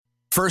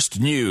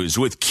First News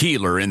with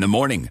Keeler in the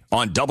morning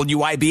on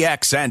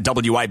WIBX and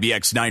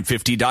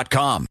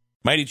WIBX950.com.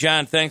 Mighty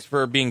John, thanks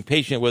for being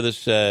patient with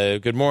us.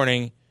 Good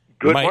morning.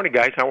 Good morning,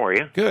 guys. How are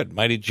you? Good.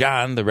 Mighty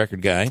John, the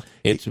record guy.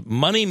 It's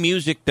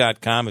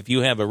moneymusic.com. If you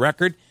have a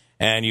record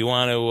and you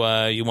want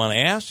to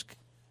ask,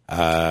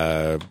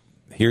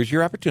 here's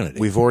your opportunity.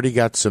 We've already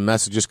got some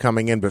messages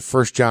coming in, but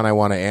first, John, I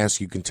want to ask,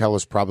 you can tell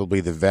us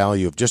probably the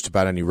value of just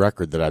about any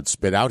record that I'd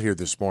spit out here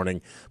this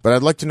morning, but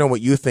I'd like to know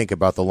what you think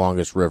about the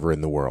longest river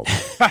in the world.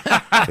 Is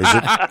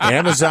it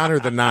Amazon or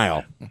the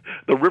Nile?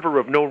 The River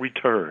of No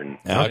Return.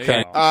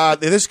 Okay.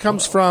 This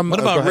comes from... What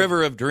about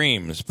River of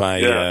Dreams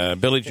by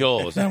Billy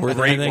Joel? Is that worth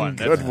anything? One.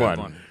 Good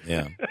one.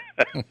 Yeah.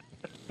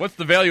 What's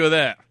the value of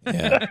that?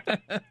 Yeah.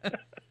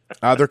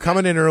 They're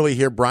coming in early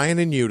here, Brian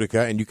in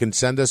Utica, and you can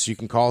send us, you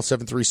can call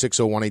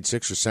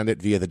 736-0186 or send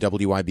it via the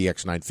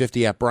WIBX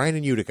 950 app. Brian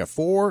in Utica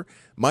for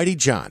Mighty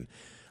John.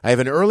 I have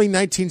an early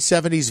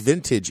 1970s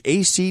vintage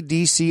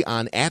AC/DC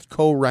on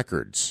Atco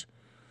Records.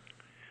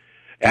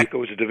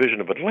 Atco is a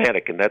division of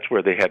Atlantic, and that's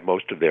where they had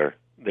most of their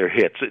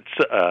hits.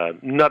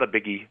 It's not a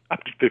biggie,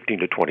 up to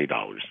 $15 to $20.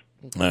 All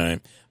right.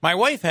 My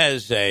wife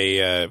has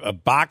a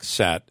box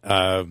set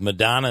of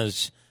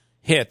Madonna's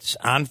hits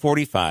on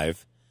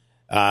 45.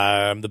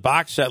 The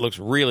box set looks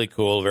really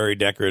cool, very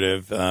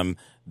decorative. The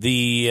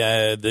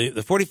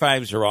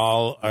 45s are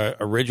all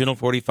original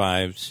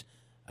 45s,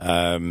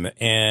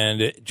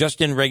 and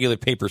just in regular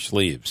paper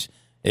sleeves.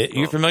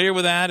 You familiar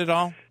with that at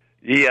all?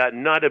 Yeah,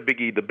 not a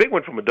biggie. The big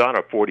one from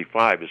Madonna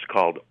 45 is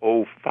called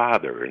Oh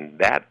Father, and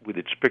that with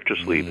its picture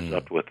sleeve is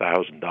up to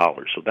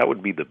 $1,000. So that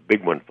would be the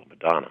big one for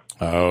Madonna.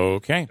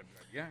 Okay.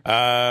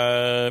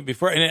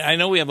 Before, and I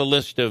know we have a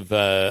list of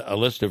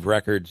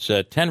records,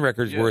 10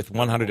 records worth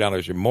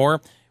 $100 or more.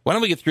 Why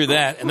don't we get through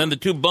that, and then the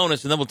two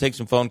bonus, and then we'll take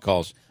some phone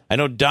calls. I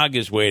know Doug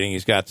is waiting.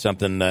 He's got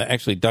something.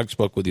 Actually, Doug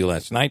spoke with you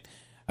last night.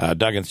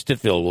 Doug in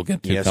Stittsville we'll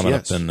get to coming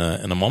up in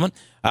a moment.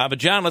 But,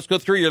 John, let's go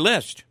through your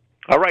list.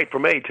 All right, for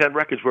May, 10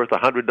 records worth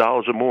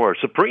 $100 or more.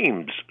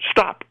 Supremes,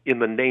 Stop in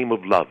the Name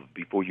of Love,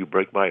 Before You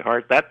Break My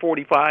Heart. That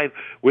 45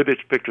 with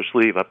its picture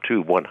sleeve up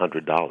to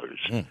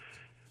 $100.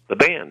 The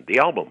band, the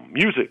album,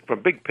 Music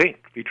from Big Pink,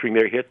 featuring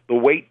their hit The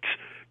Wait,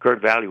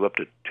 current value up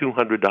to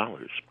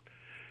 $200.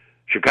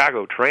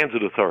 Chicago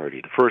Transit Authority,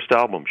 the first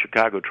album,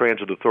 Chicago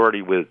Transit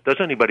Authority with Does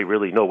Anybody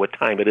Really Know What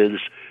Time It Is,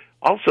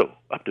 also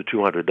up to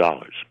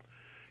 $200.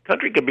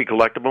 Country can be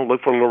collectible.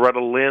 Look for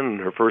Loretta Lynn,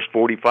 her first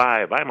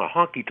 45, I'm a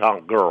Honky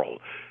Tonk Girl,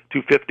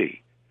 $250.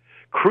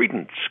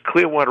 Creedence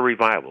Clearwater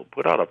Revival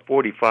put out a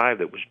 45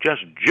 that was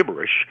just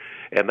gibberish,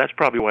 and that's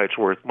probably why it's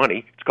worth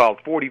money. It's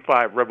called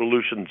 45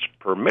 Revolutions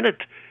Per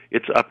Minute.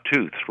 It's up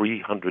to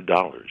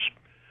 $300.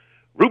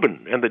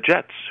 Reuben and the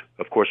Jets,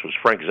 of course, was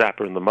Frank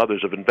Zappa and the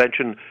Mothers of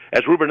Invention.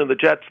 As Reuben and the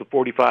Jets, the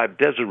 45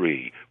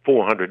 Desiree,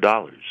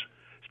 $400.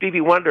 Stevie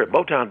Wonder,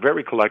 Motown,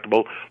 very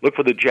collectible. Look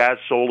for the Jazz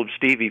Soul of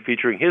Stevie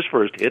featuring his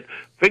first hit,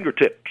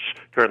 Fingertips,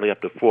 currently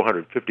up to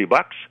 $450.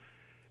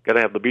 Got to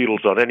have the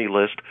Beatles on any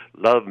list.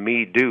 Love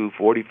Me Do,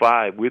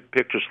 45, with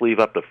picture sleeve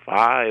up to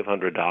 $500.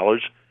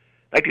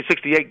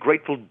 1968,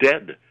 Grateful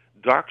Dead,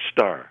 Dark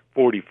Star,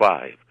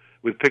 45,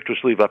 with picture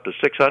sleeve up to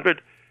 $600.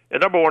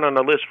 And number one on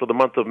the list for the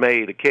month of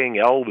May, the King,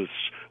 Elvis,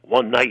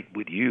 One Night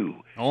with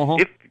You.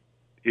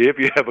 If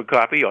you have a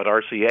copy on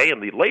RCA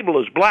and the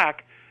label is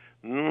black,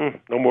 no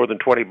more than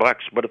 $20.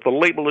 But if the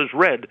label is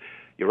red,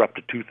 you're up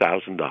to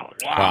 $2,000.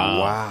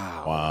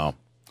 Wow.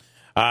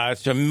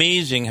 It's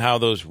amazing how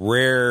those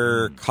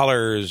rare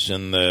colors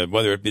and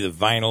whether it be the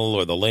vinyl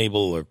or the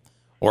label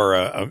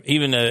or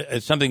even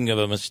something of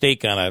a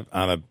mistake on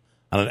an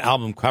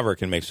album cover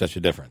can make such a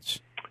difference.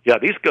 Yeah,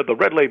 the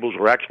red labels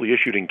were actually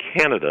issued in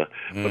Canada,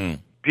 but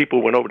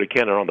people went over to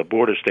Canada on the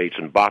border states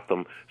and bought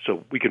them,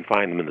 so we can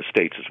find them in the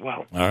States as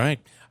well. All right.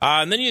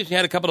 And then you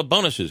had a couple of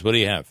bonuses. What do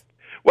you have?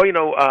 Well,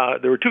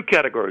 there were two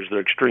categories that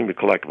are extremely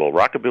collectible,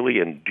 rockabilly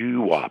and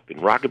doo-wop. In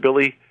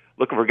rockabilly,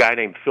 looking for a guy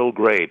named Phil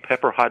Gray,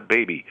 Pepper Hot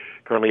Baby,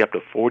 currently up to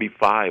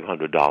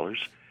 $4,500.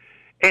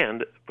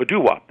 And for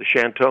doo-wop, the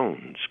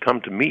Chantones, Come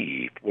to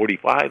Me,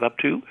 45 up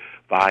to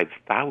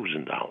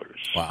 $5,000.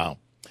 Wow.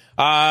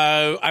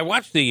 I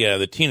watched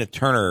the Tina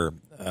Turner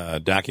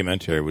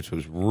documentary, which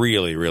was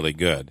really, really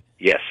good.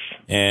 Yes.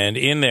 And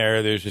in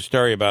there's a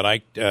story about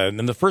Ike,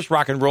 and the first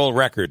rock and roll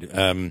record.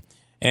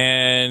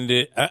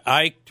 And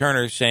Ike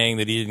Turner saying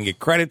that he didn't get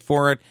credit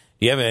for it.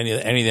 Do you have any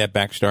of that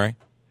backstory?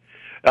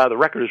 The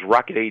record is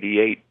Rocket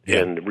 88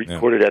 and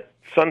recorded at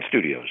Sun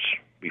Studios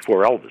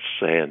before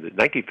Elvis. And in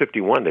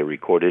 1951, they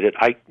recorded it.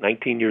 Ike,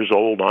 19 years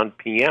old, on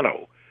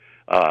piano.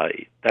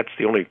 That's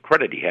the only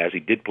credit he has. He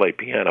did play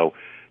piano.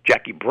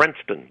 Jackie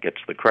Brenston gets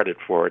the credit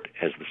for it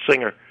as the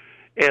singer,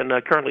 and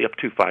currently up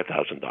to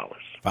 $5,000.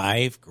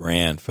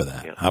 $5,000 for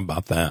that. Yeah. How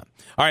about that?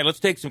 All right, let's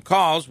take some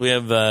calls. We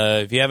have,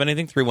 if you have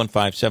anything,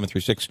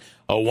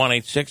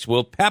 315-736-0186.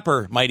 We'll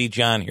pepper Mighty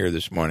John here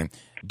this morning.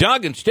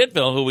 Doug in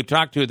Stittsville, who we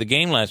talked to at the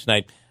game last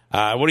night.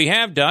 What do you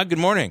have, Doug? Good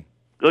morning.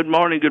 Good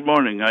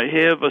morning. I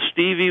have a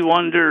Stevie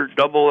Wonder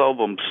double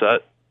album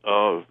set,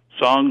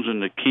 Songs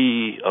in the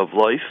Key of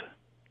Life.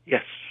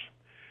 Yes.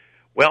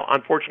 Well,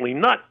 unfortunately,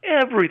 not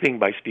everything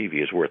by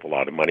Stevie is worth a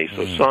lot of money.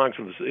 So songs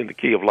in the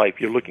key of life,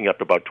 you're looking up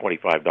to about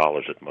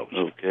 $25 at most.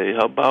 Okay,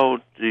 how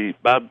about the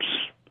Bob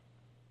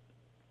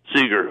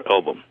Seger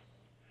album?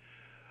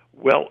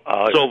 Well,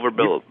 Silver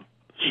Bullet.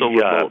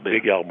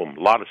 Big album, a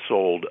lot of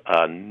sold.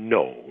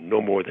 No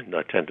more than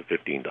 $10 to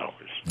 $15. All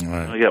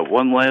right. I got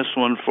one last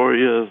one for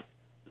you.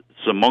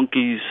 It's the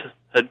Monkees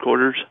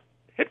Headquarters.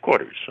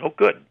 Headquarters. Oh,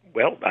 good.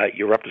 Well,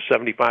 you're up to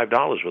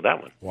 $75 with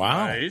that one.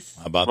 Wow. Nice.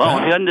 How about Well,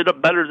 that? I ended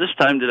up better this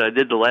time than I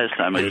did the last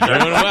time. I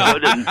started out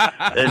good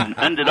and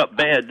ended up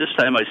bad. This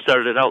time I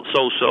started out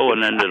so-so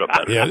and ended up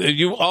better. Yeah,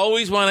 you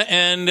always want to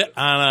end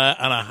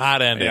on a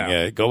hot ending.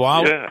 Yeah. Go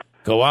out. Yeah.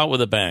 Go out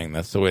with a bang.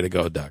 That's the way to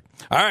go, Doug.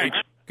 All right.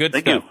 Good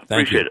Thank stuff. you.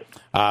 Thank Appreciate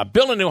it.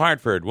 Bill in New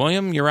Hartford.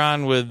 William, you're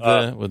on with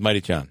Mighty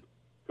John.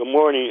 Good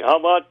morning. How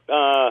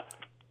about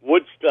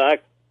Woodstock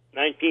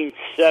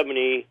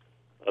 1970,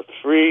 a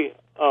three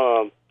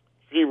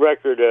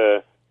record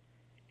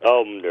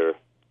album there?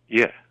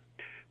 Yeah.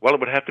 Well, it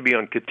would have to be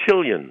on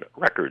Cotillion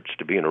Records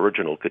to be an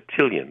original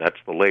Cotillion. That's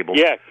the label.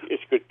 Yeah,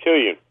 it's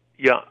Cotillion.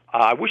 Yeah.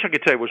 I wish I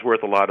could tell you it was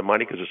worth a lot of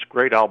money because it's a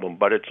great album,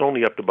 but it's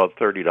only up to about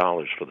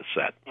 $30 for the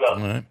set. All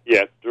right.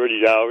 Yeah,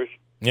 $30.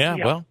 Yeah,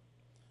 Yeah. well,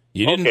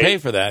 you didn't Okay. pay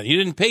for that. You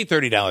didn't pay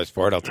 $30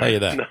 for it, I'll tell you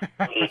that.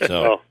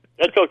 So, Oh,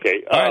 that's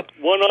okay. All right.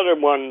 One other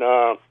one,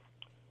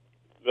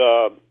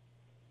 the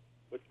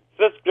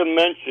Fifth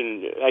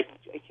Dimension. I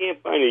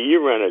can't find a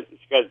year on it.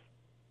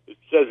 It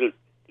says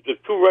it's a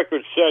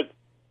 2-record set.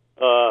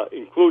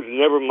 Includes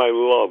Never My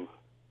Love.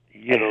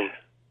 I don't know Yeah.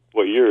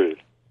 what year it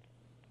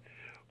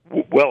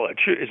is. Well,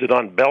 is it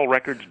on Bell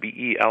Records,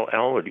 Bell,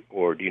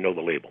 or do you know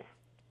the label?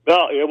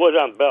 Bell. It was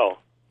on Bell.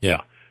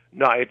 yeah.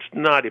 No, it's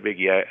not a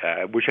biggie.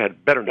 I wish I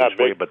had better news Not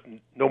for you, big. but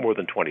no more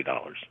than $20.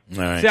 All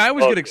right. See, I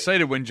always get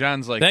excited when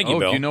John's like, Thank you, "Oh,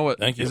 Bill. do you know what?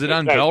 Thank you. Is it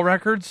on Thanks. Bell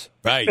Records?"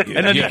 Right.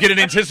 And then you get an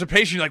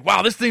anticipation. You're like,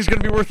 "Wow, this thing's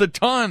going to be worth a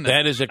ton."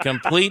 That is a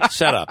complete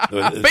setup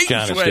that Bait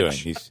John is switch. doing.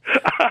 He's,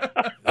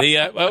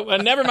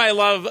 Never My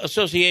Love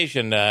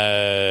Association,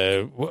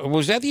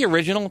 was that the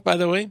original, by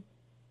the way?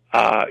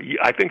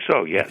 I think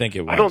so, yeah. I think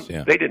it was, I don't,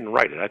 yeah. They didn't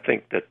write it. I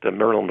think that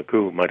Marilyn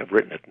McCoo might have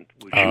written it. She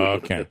was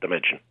okay. with the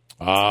Dimension.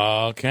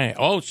 Okay.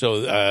 Oh,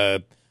 so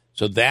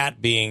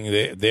that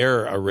being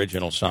their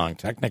original song,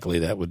 technically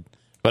that would.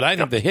 But I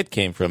think the hit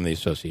came from the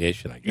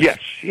association, I guess.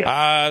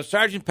 Yes.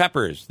 Sgt.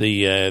 Pepper's,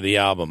 the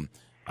album.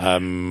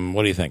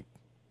 What do you think?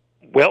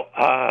 Well,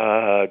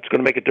 it's going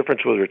to make a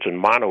difference whether it's in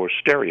mono or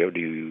stereo. Do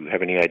you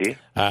have any idea?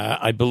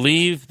 I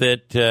believe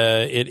that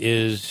it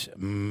is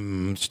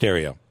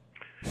stereo.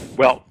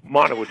 Well,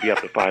 mono would be up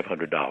to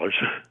 $500.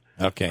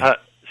 Okay.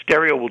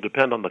 Stereo will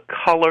depend on the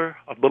color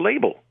of the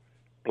label.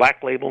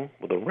 Black label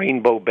with a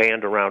rainbow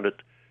band around it,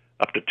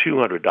 up to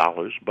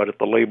 $200. But if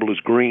the label is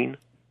green,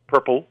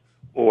 purple,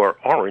 or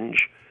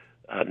orange,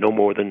 no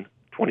more than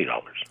 $20.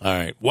 All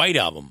right. White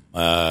album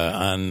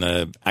on,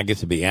 I guess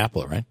it'd be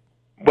Apple, right?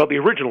 Well, the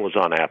original is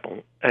on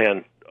Apple,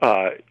 and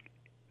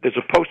there's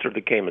a poster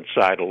that came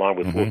inside along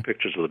with 4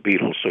 pictures of the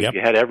Beatles, so Yep.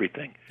 you had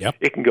everything. Yep.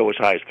 It can go as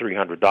high as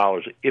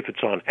 $300. If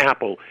it's on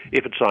Apple,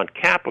 if it's on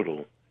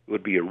Capitol, it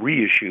would be a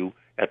reissue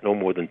at no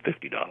more than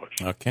 $50.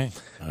 Okay.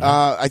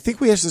 I think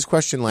we asked this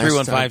question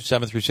last time,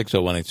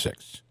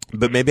 315-736-0186.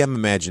 but maybe I'm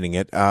imagining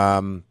it.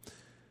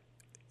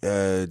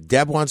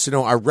 Deb wants to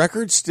know, are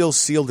records still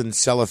sealed in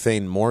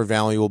cellophane more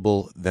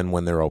valuable than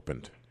when they're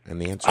opened?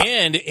 And the answer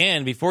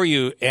And before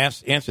you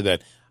answer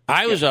that,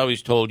 I was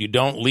always told you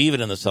don't leave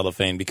it in the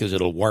cellophane because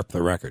it'll warp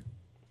the record.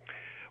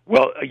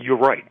 Well, you're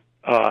right.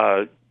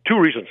 2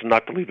 reasons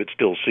not to leave it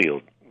still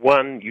sealed.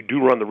 One, you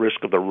do run the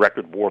risk of the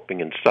record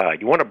warping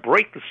inside. You want to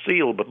break the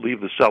seal but leave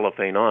the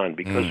cellophane on,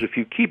 because if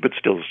you keep it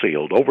still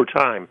sealed, over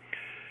time,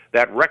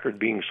 that record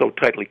being so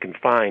tightly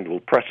confined will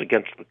press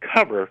against the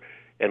cover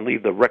and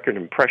leave the record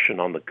impression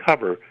on the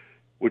cover,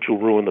 which will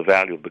ruin the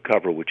value of the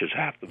cover, which is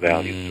half the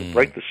value. So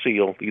break the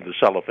seal, leave the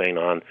cellophane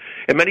on.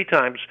 And many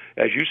times,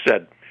 as you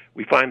said,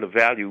 we find the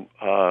value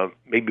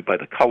maybe by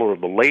the color of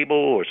the label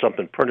or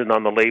something printed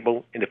on the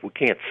label, and if we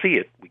can't see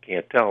it, we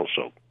can't tell,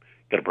 so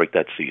got to break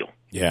that seal.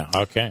 Yeah,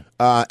 okay.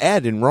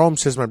 Ed in Rome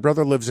says, my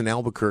brother lives in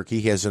Albuquerque.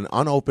 He has an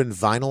unopened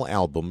vinyl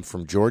album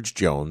from George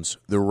Jones.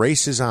 The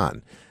Race is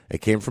On. It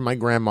came from my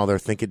grandmother. I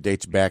think it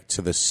dates back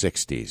to the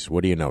 60s.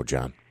 What do you know,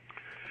 John?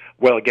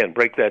 Well, again,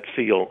 break that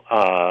seal.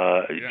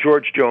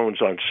 George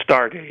Jones on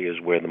Star Day is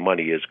where the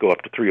money is. Go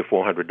up to $300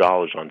 or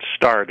 $400 on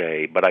Star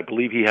Day, but I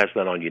believe he has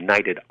that on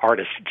United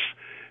Artists,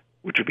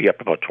 which would be up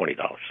to about $20.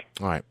 All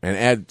right. And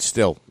Ed,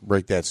 still,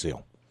 break that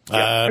seal.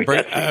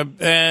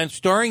 And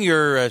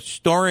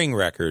storing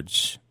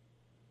records,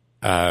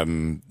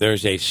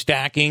 there's a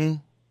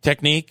stacking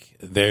technique.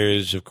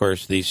 There's, of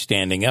course, the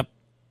standing up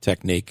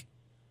technique.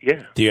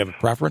 Yeah. Do you have a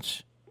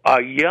preference?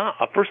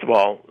 First of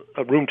all,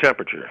 room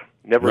temperature.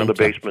 Never Room in the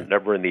basement, temperature.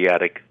 never in the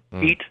attic.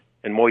 Heat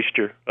and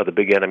moisture are the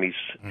big enemies.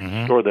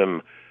 Store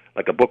them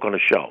like a book on a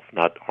shelf,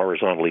 not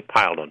horizontally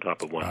piled on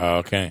top of one.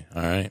 Okay,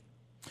 all right.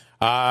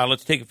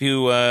 Let's take a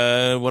few.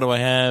 What do I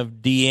have?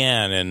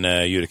 Deanne in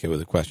Utica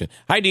with a question.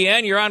 Hi,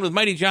 Deanne. You're on with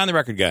Mighty John, the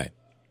record guy.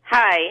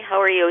 Hi,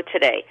 how are you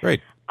today? Great.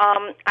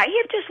 I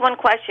have just one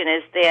question,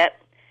 is that,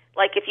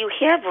 like, if you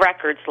have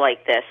records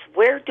like this,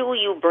 where do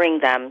you bring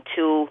them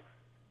to,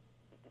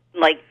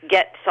 like,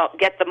 get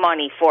the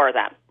money for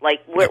them?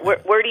 Like,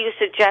 where do you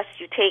suggest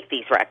you take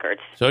these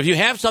records? So if you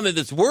have something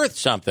that's worth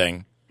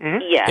something,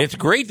 Yes. it's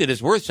great that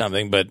it's worth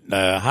something, but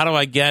how do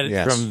I get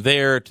it from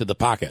there to the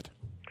pocket?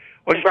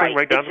 Well, just bring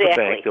right down to the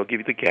bank. They'll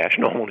give you the cash.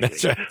 No,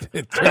 that's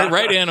right. Turn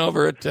right in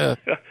over at... go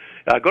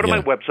to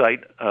my website,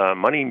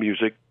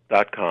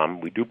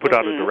 moneymusic.com. We do put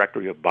out a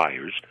directory of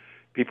buyers,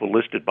 people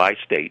listed by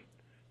state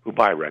who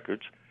buy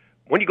records.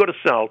 When you go to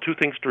sell, two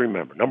things to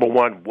remember. Number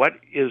one, what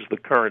is the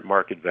current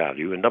market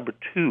value? And number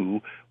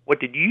two, what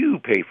did you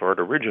pay for it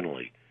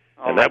originally?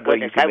 Oh, and my that way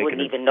goodness, you can I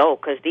wouldn't even know,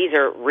 because these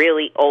are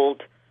really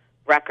old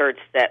records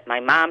that my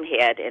mom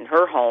had in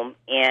her home,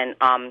 and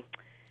I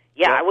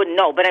wouldn't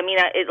know. But I mean,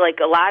 like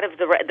a lot of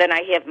then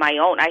I have my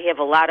own. I have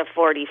a lot of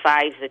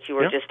 45s that you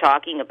were just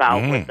talking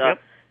about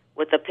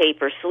with the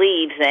paper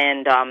sleeves,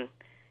 and I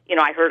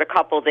heard a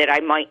couple that I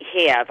might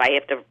have. I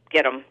have to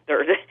get them.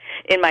 They're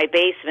in my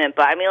basement.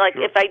 But I mean, like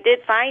if I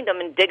did find them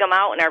and dig them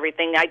out and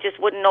everything, I just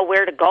wouldn't know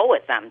where to go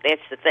with them.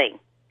 That's the thing.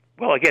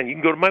 Well, again, you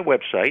can go to my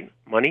website,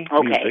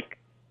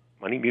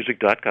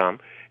 moneymusic.com,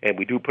 and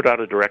we do put out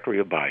a directory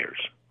of buyers.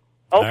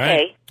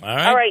 Okay. All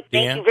right. All right.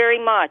 Thank you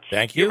very much.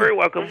 Thank you. You're very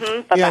welcome.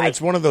 Bye-bye. Yeah, and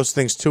it's one of those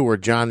things, too, where,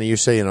 John, you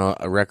say,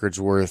 a record's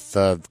worth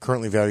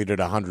currently valued at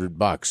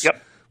 $100.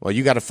 Yep. Well,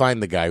 you got to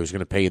find the guy who's going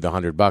to pay you the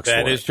 $100 for it.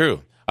 That is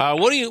true.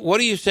 What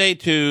do you say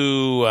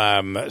to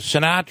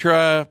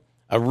Sinatra,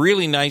 a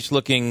really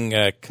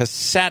nice-looking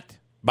cassette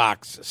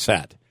box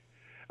set?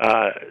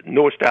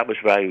 No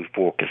established value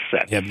for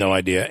cassette. You have no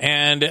idea.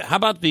 And how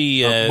about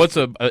the what's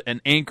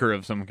an anchor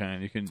of some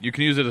kind? You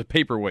can use it as a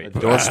paperweight.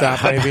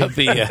 Doorstop,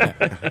 maybe.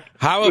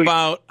 How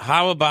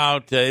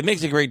about it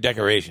makes a great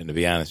decoration, to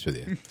be honest with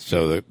you.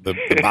 So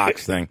the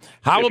box thing.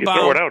 How if about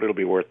you throw it out? It'll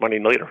be worth money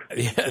later.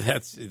 Yeah,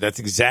 that's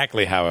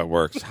exactly how it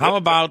works. How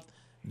about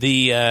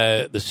the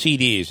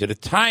CDs? At a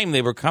time,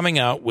 they were coming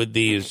out with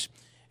these,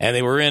 and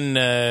they were in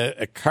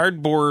a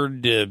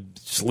cardboard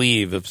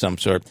sleeve of some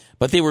sort,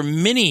 but they were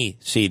mini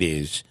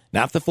CDs,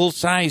 not the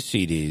full-size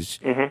CDs.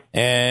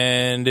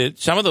 And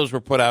some of those were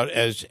put out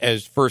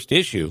as first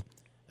issue.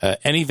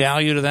 Any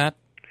value to that?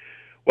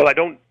 Well, I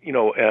don't,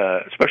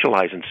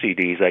 specialize in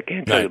CDs. I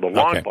can tell you the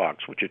long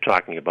box, which you're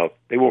talking about,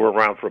 they were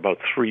around for about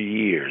 3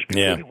 years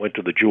before they went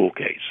to the jewel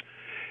case.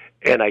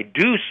 And I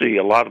do see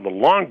a lot of the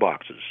long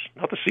boxes,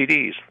 not the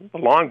CDs, the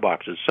long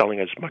boxes selling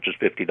as much as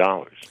 $50.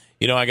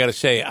 I got to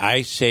say,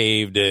 I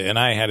saved, and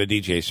I had a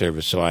DJ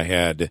service, so I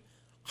had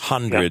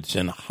hundreds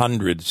and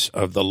hundreds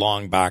of the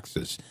long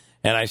boxes.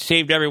 And I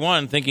saved every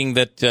one thinking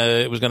that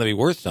it was going to be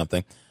worth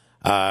something.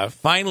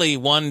 Finally,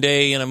 one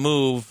day in a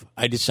move,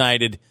 I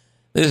decided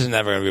this is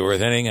never going to be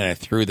worth anything, and I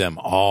threw them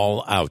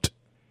all out.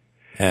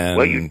 And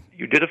well, you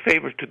did a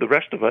favor to the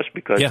rest of us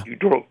because you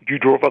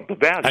drove up the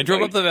value. I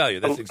drove up the value.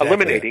 That's exactly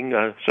eliminating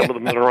some of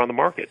them that are on the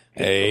market.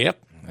 Yep.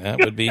 That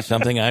would be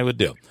something I would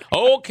do.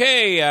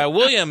 Okay,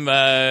 William,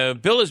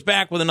 Bill is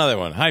back with another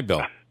one. Hi,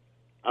 Bill.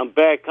 I'm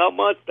back. How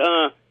about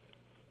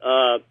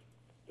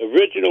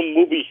original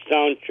movie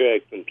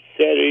soundtrack from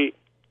Saturday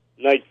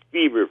Night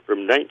Fever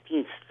from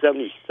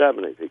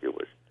 1977, I think it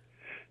was.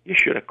 You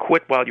should have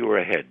quit while you were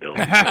ahead, Bill.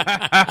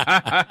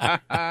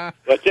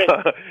 What's it?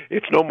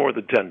 It's no more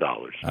than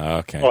 $10.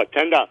 Okay. Oh,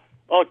 $10.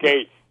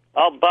 Okay,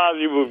 I'll bother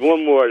you with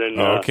one more. Then.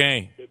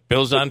 Okay.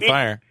 Bill's on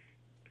fire.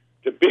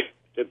 The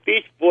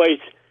Beach Boys,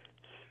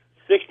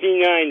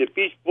 69, the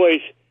Beach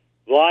Boys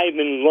live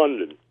in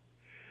London.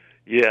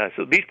 Yeah,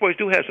 so Beach Boys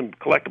do have some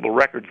collectible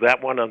records.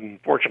 That one,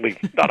 unfortunately,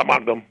 not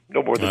among them.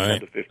 No more than $10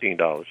 to $15.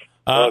 Okay.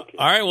 All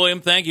right,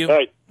 William, thank you. All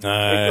right.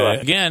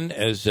 Again,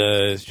 as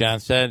John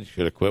said,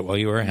 should have quit while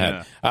you were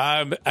ahead.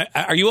 Yeah.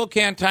 Are you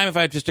okay on time if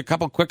I have just a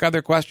couple quick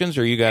other questions,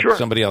 or you got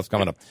somebody else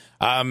coming up?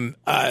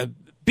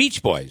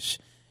 Beach Boys.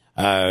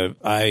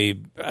 I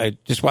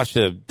just watched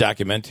a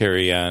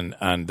documentary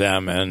on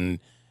them, and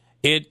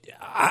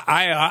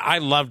I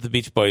loved the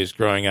Beach Boys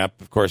growing up.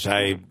 Of course,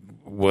 that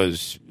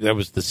was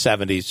the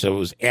 70s, so it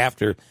was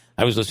after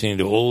I was listening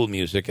to old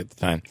music at the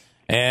time.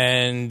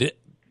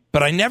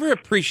 But I never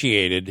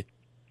appreciated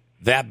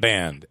that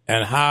band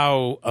and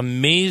how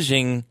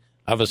amazing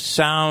of a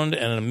sound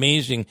and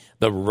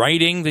the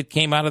writing that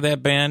came out of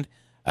that band.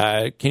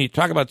 Can you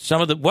talk about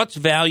some of what's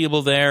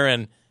valuable there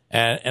and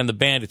the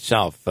band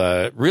itself?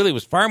 Really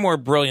was far more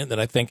brilliant than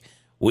I think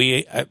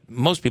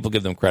most people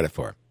give them credit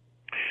for.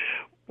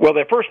 Well,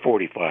 their first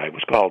 45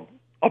 was called,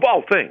 of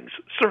all things,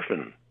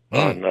 Surfin'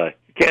 on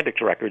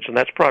Candix Records, and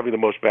that's probably the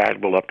most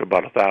valuable, up to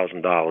about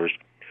 $1,000.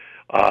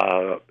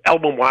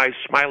 Album-wise,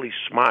 Smiley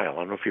Smile, I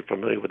don't know if you're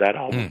familiar with that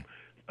album,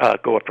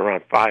 go up to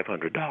around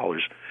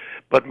 $500.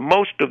 But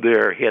most of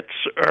their hits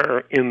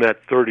are in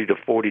that $30 to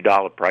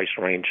 $40 price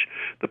range.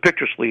 The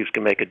picture sleeves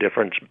can make a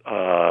difference.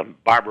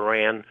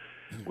 Barbara Ann,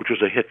 which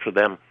was a hit for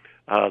them,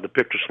 the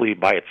picture sleeve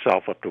by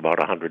itself up to about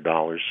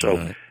 $100.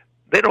 So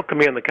they don't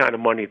command the kind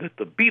of money that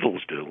the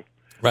Beatles do.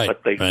 Right.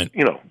 But they,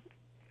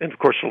 and of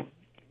course,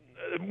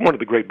 one of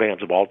the great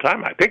bands of all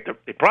time. I think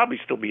they'd probably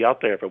still be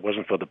out there if it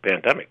wasn't for the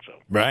pandemic. So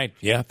Right.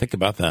 Yeah, think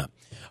about that.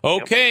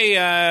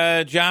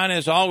 Okay, John,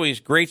 as always,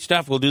 great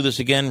stuff. We'll do this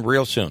again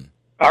real soon.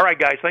 all right,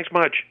 guys, thanks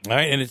much. All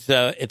right, and it's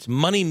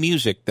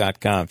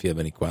moneymusic.com if you have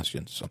any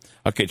questions. So,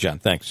 okay, John,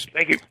 thanks.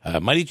 Thank you.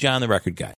 Mighty John, the record guy.